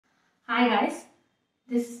Hi guys,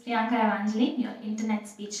 this is Priyanka Evangeline, your internet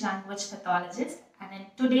speech language pathologist, and in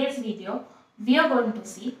today's video, we are going to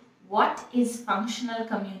see what is functional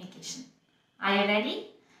communication. Are you ready?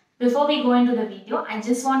 Before we go into the video, I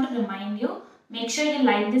just want to remind you, make sure you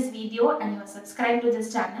like this video and you are subscribed to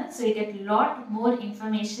this channel so you get a lot more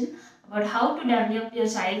information about how to develop your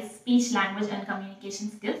child's speech, language and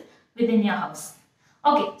communication skills within your house.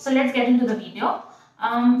 Okay, so let's get into the video.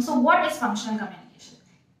 So what is functional communication?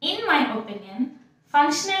 In my opinion,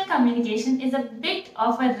 functional communication is a bit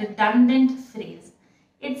of a redundant phrase.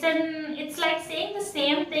 It's like saying the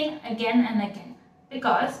same thing again and again.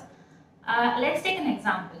 Because let's take an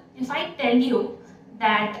example. If I tell you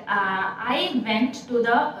that I went to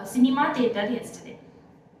the cinema theater yesterday.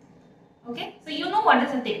 Okay, so you know what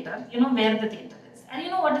is a theater, you know where the theater is, and you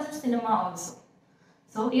know what is a cinema also.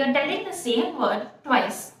 So you're telling the same word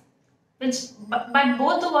twice, but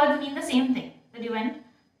both the words mean the same thing, that you went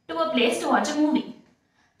to a place to watch a movie,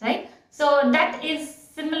 right? So that is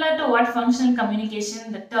similar to what functional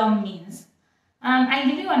communication, the term means. I'll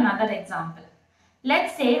give you another example.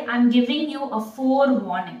 Let's say I'm giving you a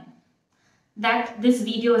forewarning that this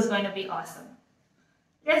video is going to be awesome.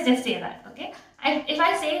 Let's just say that, okay? If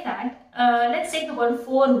I say that, let's take the word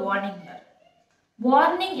forewarning here.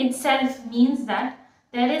 Warning itself means that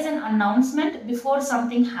there is an announcement before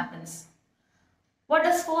something happens. What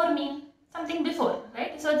does fore mean? Something before,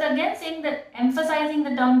 right? So it's again saying that, emphasizing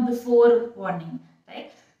the term before warning, right?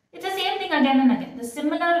 It's the same thing again and again. The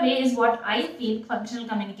similar way is what I feel functional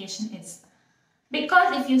communication is.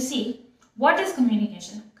 Because if you see, what is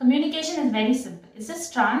communication? Communication is very simple. It's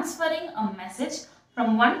just transferring a message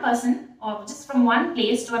from one person or just from one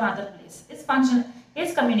place to another place. It's functional,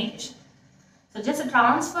 it's communication. So just a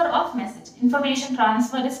transfer of message. Information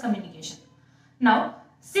transfer is communication. Now,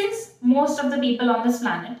 since most of the people on this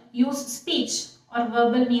planet use speech or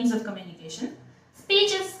verbal means of communication,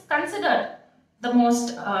 speech is considered the most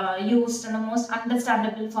used and the most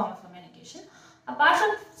understandable form of communication. Apart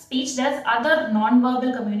from speech, there's other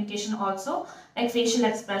non-verbal communication also, like facial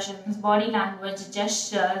expressions, body language,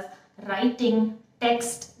 gestures, writing,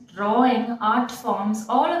 text, drawing, art forms.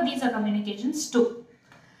 All of these are communications too.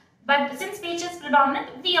 But since speech is predominant,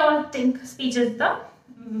 we all think speech is the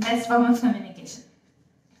best form of communication.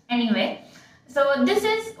 Anyway, so this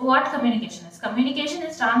is what communication is. Communication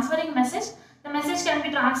is transferring message. The message can be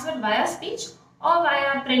transferred via speech or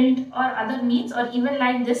via print or other means, or even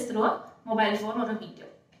like this through a mobile phone or a video.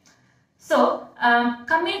 So,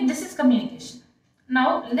 this is communication.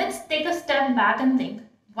 Now, let's take a step back and think,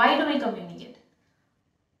 why do we communicate?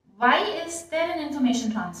 Why is there an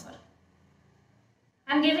information transfer?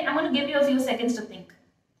 I'm going to give you a few seconds to think.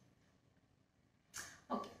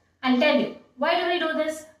 Okay, I'll tell you. Why do we do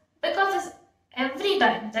this? Because every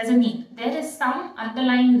time there's a need, there is some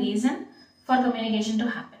underlying reason for communication to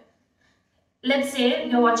happen. Let's say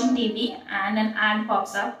you're watching TV and an ad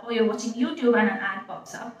pops up, or you're watching YouTube and an ad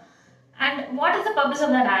pops up. And what is the purpose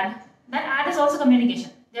of that ad? That ad is also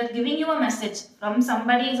communication. They're giving you a message from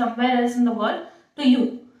somebody somewhere else in the world to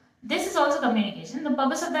you. This is also communication. The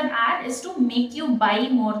purpose of that ad is to make you buy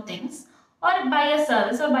more things or buy a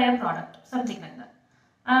service or buy a product, something like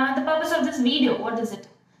that. The purpose of this video, what is it?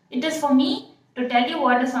 It is for me to tell you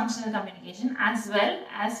what is functional communication, as well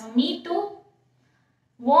as for me to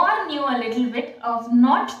warn you a little bit of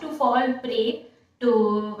not to fall prey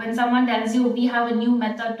to when someone tells you we have a new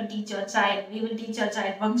method to teach your child, we will teach your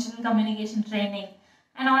child functional communication training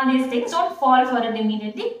and all these things. Don't fall for it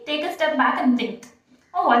immediately. Take a step back and think,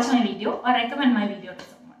 or watch my video or recommend my video to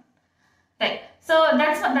someone. Right. So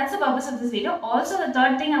that's the purpose of this video. Also, the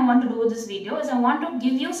third thing I want to do with this video is I want to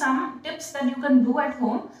give you some tips that you can do at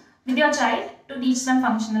home with your child to teach them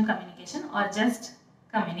functional communication or just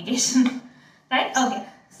communication. Right? Okay.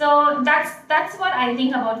 So that's what I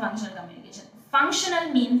think about functional communication. Functional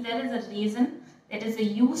means there is a reason, there is a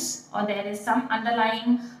use, or there is some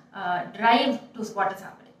underlying drive to what is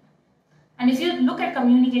happening. And if you look at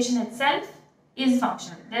communication itself, is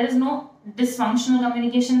functional. There is no dysfunctional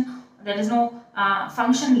communication. There is no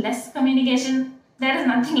functionless communication. There is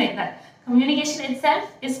nothing like that. Communication itself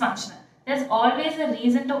is functional. There's always a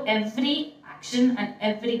reason to every action and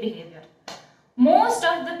every behavior. Most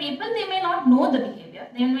of the people, they may not know the behavior.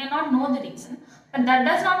 They may not know the reason. But that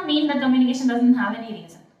does not mean that communication doesn't have any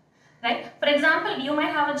reason. Right? For example, you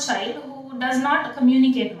might have a child who does not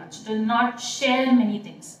communicate much, does not share many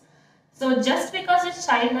things. So just because a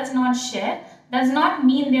child does not share, does not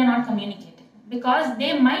mean they are not communicating, because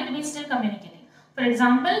they might be still communicating. For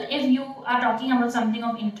example, if you are talking about something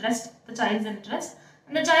of interest, the child's interest,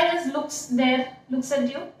 and the child just looks at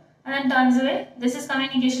you and then turns away, this is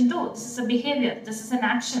communication too. This is a behavior, this is an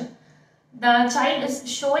action. the child is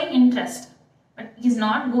showing interest, but he's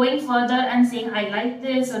not going further and saying, I like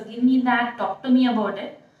this, or give me that, talk to me about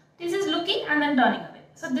it. This is looking and then turning away.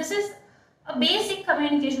 So this is a basic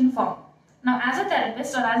communication form. Now, as a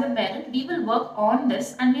therapist or as a parent, we will work on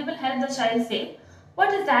this and we will help the child say,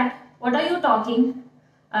 what is that? What are you talking?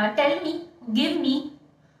 Tell me, give me.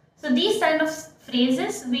 So these kind of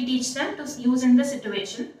phrases we teach them to use in the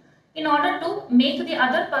situation in order to make the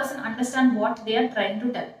other person understand what they are trying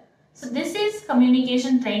to tell. So this is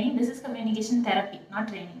communication training, this is communication therapy, not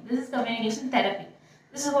training. This is communication therapy.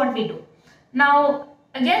 This is what we do. Now,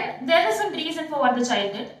 again, there is some reason for what the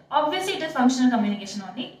child did. Obviously, it is functional communication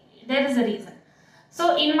only. There is a reason.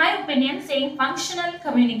 So, in my opinion, saying functional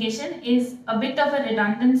communication is a bit of a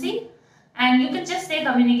redundancy, and you can just say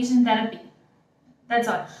communication therapy. That's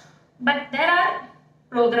all. But there are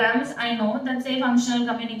programs I know that say functional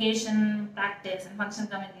communication practice and functional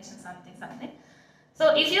communication something.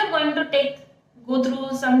 So if you're going to go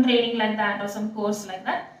through some training like that or some course like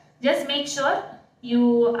that, just make sure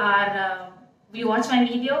you watch my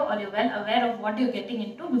video or you're well aware of what you're getting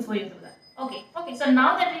into before you do that. Okay. So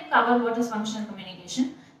now that we've covered what is functional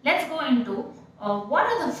communication, let's go into what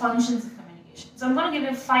are the functions of communication. So I'm going to give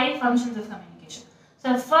you 5 functions of communication.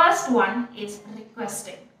 So the first one is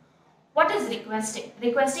requesting. What is requesting?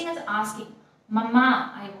 Requesting is asking,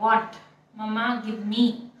 Mama, I want. Mama, give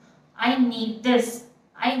me. I need this.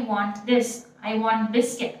 I want this. I want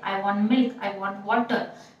biscuit. I want milk. I want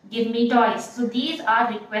water. Give me toys. So these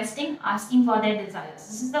are requesting, asking for their desires.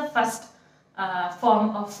 This is the first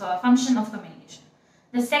form of function of communication.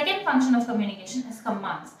 The second function of communication is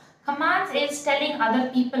commands. Commands is telling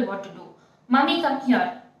other people what to do. Mummy, come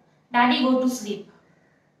here. Daddy, go to sleep.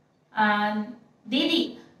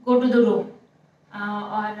 Didi, go to the room.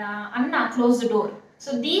 Anna, close the door.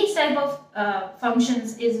 So these type of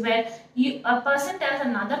functions is where a person tells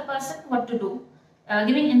another person what to do.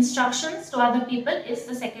 Giving instructions to other people is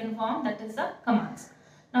the second form, that is the commands.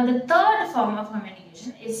 Now the third form of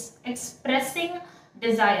communication is expressing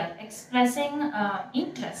desire, expressing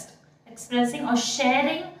interest, expressing or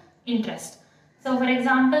sharing interest. So for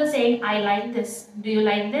example, saying, I like this, do you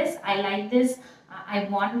like this, I like this, I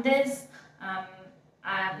want this,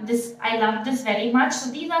 I love this very much. So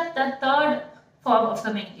these are the third form of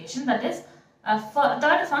communication, that is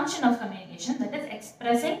third function of communication, that is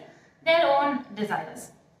expressing their own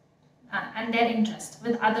desires and their interest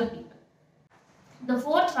with other people. The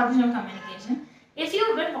fourth function of communication, if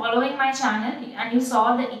you've been following my channel and you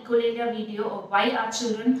saw the echolalia video of why our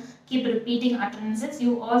children keep repeating utterances,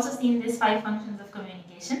 you've also seen these 5 functions of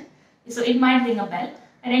communication. So it might ring a bell.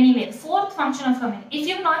 But anyway, the fourth function of communication, if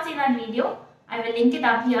you've not seen that video, I will link it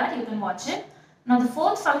up here, you can watch it. Now the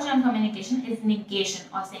fourth function of communication is negation,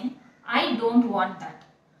 or saying, I don't want that,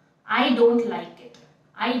 I don't like it,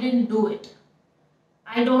 I didn't do it,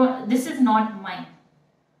 this is not mine,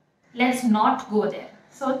 let's not go there.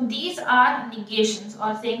 So these are negations,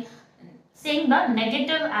 or saying the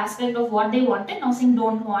negative aspect of what they wanted. Now saying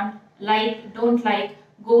don't want, like, don't like,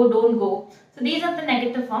 go, don't go. So these are the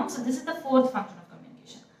negative forms. So this is the fourth function of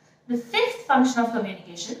communication. The fifth function of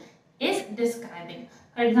communication is describing.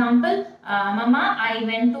 For example, Mama, I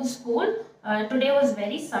went to school, today was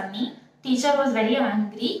very sunny, teacher was very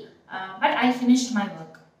angry, but I finished my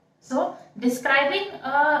work. So describing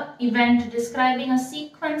an event, describing a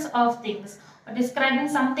sequence of things, or describing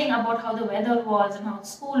something about how the weather was and how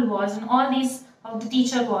school was and all these, how the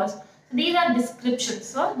teacher was. So these are descriptions.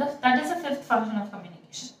 So that is the fifth function of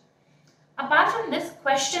communication. Apart from this,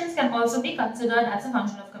 questions can also be considered as a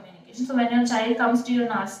function of communication. So when your child comes to you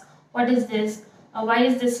and asks, what is this? Why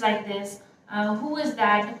is this like this? Who is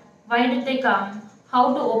that? Why did they come?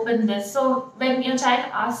 How to open this? So when your child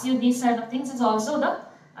asks you these kind of things, is also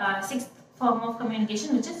the sixth form of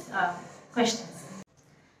communication, which is questions.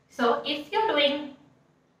 So if you're doing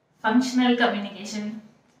functional communication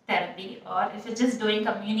therapy, or if you're just doing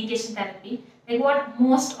communication therapy, like what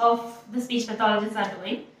most of the speech pathologists are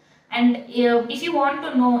doing, and if you want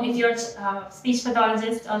to know if your speech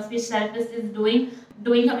pathologist or speech therapist is doing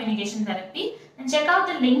communication therapy, then check out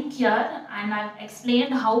the link here, and I've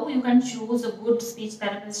explained how you can choose a good speech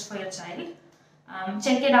therapist for your child.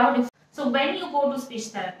 Check it out. So when you go to speech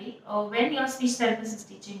therapy, or when your speech therapist is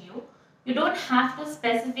teaching you, you don't have to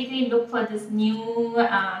specifically look for this new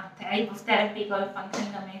type of therapy called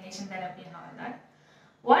functional communication therapy and all that.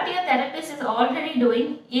 What your therapist is already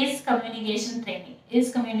doing is communication training,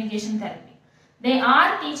 is communication therapy. They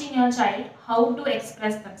are teaching your child how to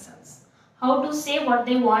express themselves, how to say what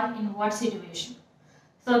they want in what situation.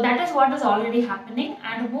 So that is what is already happening,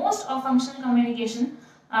 and most of functional communication,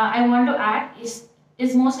 I want to add,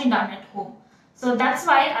 is mostly done at home. So that's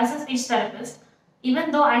why as a speech therapist, even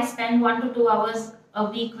though I spend 1 to 2 hours a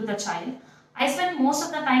week with a child, I spend most of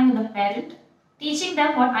the time with the parent, teaching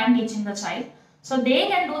them what I'm teaching the child. So they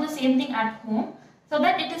can do the same thing at home, so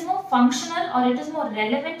that it is more functional or it is more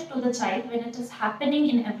relevant to the child when it is happening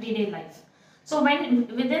in everyday life. So when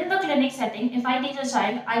within the clinic setting, if I teach a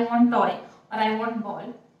child, I want toy or I want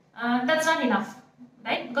ball, that's not enough,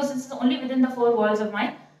 right? Because it's only within the four walls of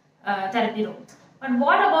my therapy room. But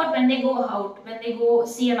what about when they go out, when they go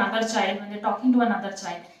see another child, when they're talking to another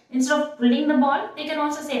child? Instead of pulling the ball, they can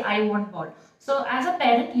also say, I want ball. So as a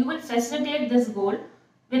parent, you will facilitate this goal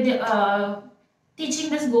with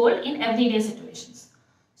teaching this goal in everyday situations.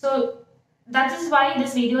 So that is why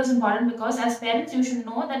this video is important, because as parents, you should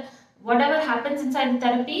know that whatever happens inside the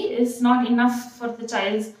therapy is not enough for the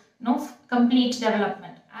child's complete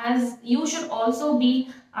development. As you should also be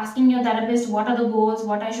asking your therapist, what are the goals,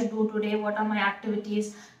 what I should do today, what are my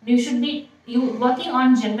activities. You should be working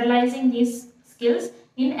on generalizing these skills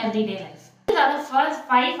in everyday life. These are the first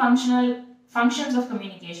 5 functions of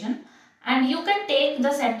communication, and you can take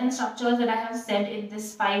the sentence structures that I have said in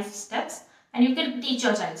these 5 steps and you can teach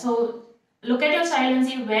your child. So look at your child and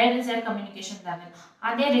see where is their communication level.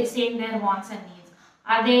 Are they saying their wants and needs?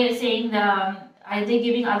 Are they saying are they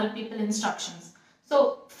giving other people instructions?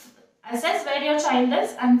 So assess where your child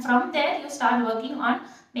is, and from there you start working on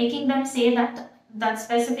making them say that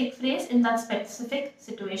specific phrase in that specific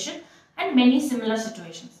situation and many similar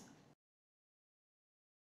situations.